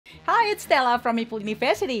Hi, it's Stella from Meeple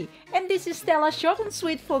University, and this is Stella short and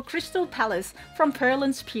sweet for Crystal Palace from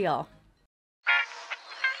Tarrant.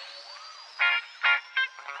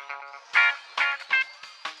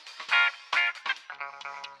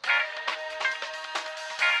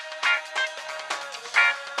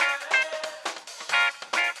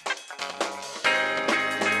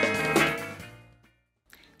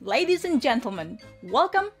 Ladies and gentlemen,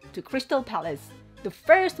 welcome to Crystal Palace, the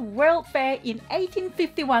first World Fair in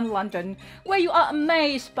 1851 London, where you are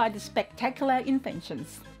amazed by the spectacular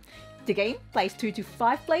inventions. The game plays 2 to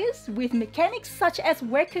 5 players with mechanics such as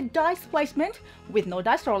worker dice placement with no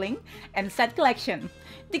dice rolling and set collection.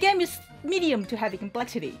 The game is medium to heavy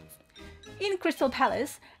complexity. In Crystal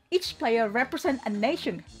Palace, each player represents a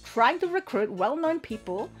nation trying to recruit well-known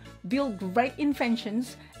people, build great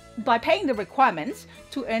inventions, by paying the requirements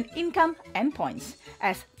to earn income and points,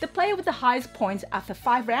 as the player with the highest points after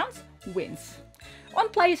 5 rounds wins. On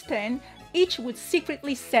player's turn, each would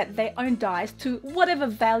secretly set their own dice to whatever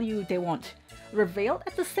value they want, reveal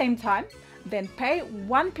at the same time, then pay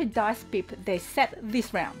 1 per dice pip they set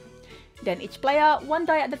this round. Then each player, 1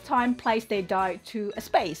 die at a time, places their die to a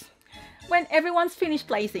space. When everyone's finished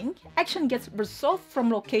placing, action gets resolved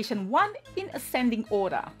from location 1 in ascending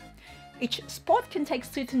order. Each spot can take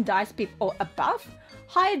certain dice pip or above.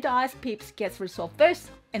 Higher dice pips gets resolved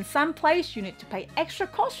first, and some place you need to pay extra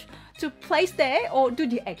cost to place there or do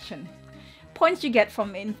the action. Points you get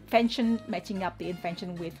from invention matching up the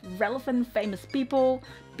invention with relevant famous people,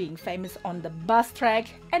 being famous on the bus track,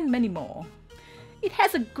 and many more. It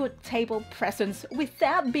has a good table presence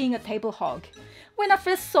without being a table hog. When I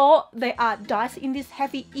first saw there are dice in this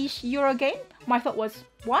heavy-ish Euro game, my thought was,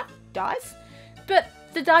 what? Dice? But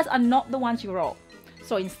the dice are not the ones you roll.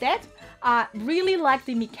 So instead, I really like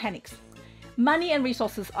the mechanics. Money and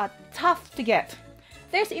resources are tough to get.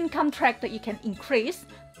 There's income track that you can increase,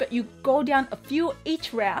 but you go down a few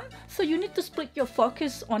each round, so you need to split your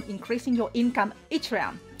focus on increasing your income each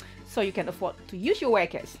round, so you can afford to use your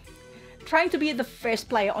workers. Trying to be the first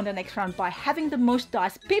player on the next round by having the most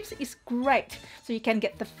dice pips is great, so you can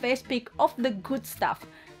get the first pick of the good stuff,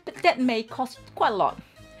 but that may cost quite a lot.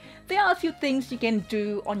 There are a few things you can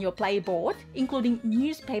do on your play board, including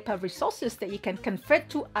newspaper resources that you can convert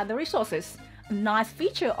to other resources. A nice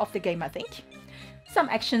feature of the game, I think. Some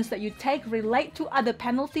actions that you take relate to other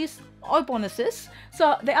penalties or bonuses,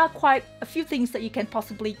 so there are quite a few things that you can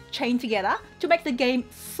possibly chain together to make the game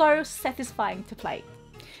so satisfying to play.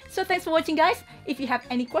 So thanks for watching, guys. If you have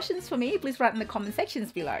any questions for me, please write in the comment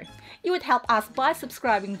sections below. You would help us by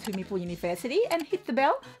subscribing to Meeple University and hit the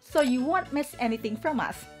bell so you won't miss anything from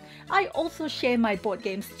us. I also share my board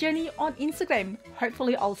games journey on Instagram.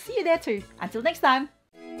 Hopefully I'll see you there too. Until next time!